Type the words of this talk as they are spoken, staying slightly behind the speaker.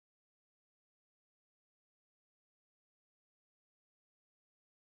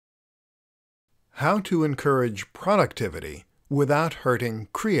How to encourage productivity without hurting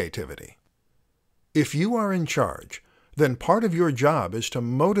creativity. If you are in charge, then part of your job is to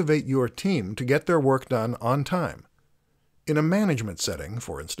motivate your team to get their work done on time. In a management setting,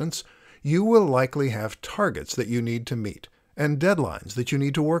 for instance, you will likely have targets that you need to meet and deadlines that you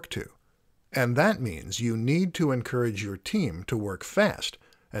need to work to. And that means you need to encourage your team to work fast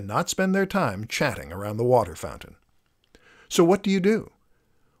and not spend their time chatting around the water fountain. So what do?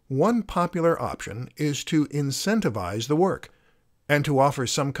 One popular option is to incentivize the work and to offer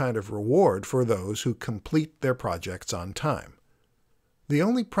some kind of reward for those who complete their projects on time. The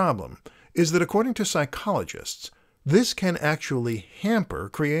only problem is that according to psychologists, this can actually hamper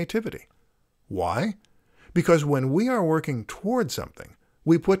creativity. Why? Because when we are working toward something,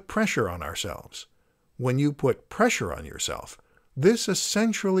 we put pressure on ourselves. When you put pressure on yourself, this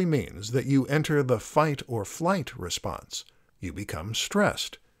essentially means that you enter the fight or flight response. You become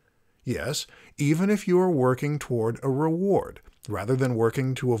stressed. Yes, even if you are working toward a reward rather than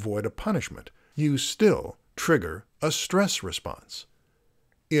working to avoid a punishment, you still trigger a stress response.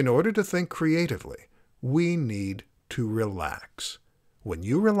 In order to think creatively, we need to relax. When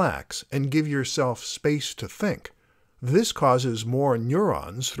you relax and give yourself space to think, this causes more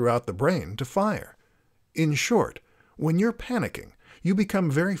neurons throughout the brain to fire. In short, when you're panicking, you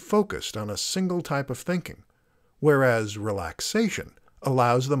become very focused on a single type of thinking, whereas relaxation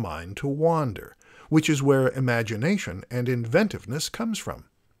allows the mind to wander, which is where imagination and inventiveness comes from.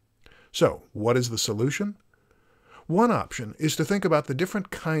 So, what is the solution? One option is to think about the different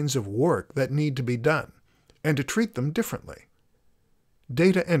kinds of work that need to be done, and to treat them differently.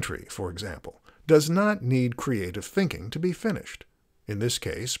 Data entry, for example, does not need creative thinking to be finished. In this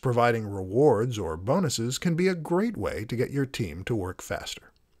case, providing rewards or bonuses can be a great way to get your team to work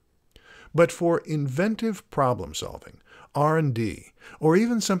faster. But for inventive problem-solving, R&D, or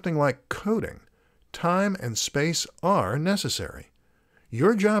even something like coding, time and space are necessary.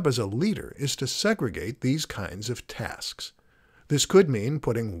 Your job as a leader is to segregate these kinds of tasks. This could mean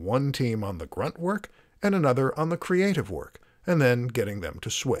putting one team on the grunt work and another on the creative work, and then getting them to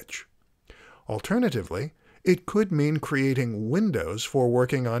switch. Alternatively, it could mean creating windows for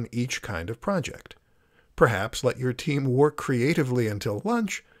working on each kind of project. Perhaps let your team work creatively until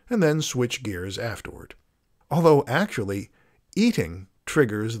lunch and then switch gears afterward. Although actually, eating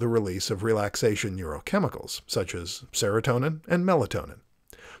triggers the release of relaxation neurochemicals, such as serotonin and melatonin.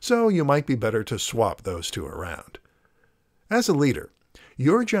 So you might be better to swap those two around. As a leader,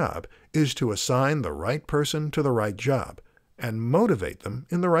 your job is to assign the right person to the right job and motivate them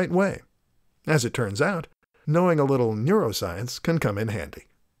in the right way. As it turns out, knowing a little neuroscience can come in handy.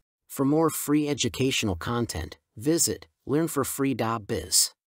 For more free educational content, visit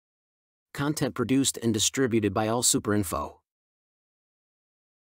learnforfree.biz. Content produced and distributed by AllSuperInfo.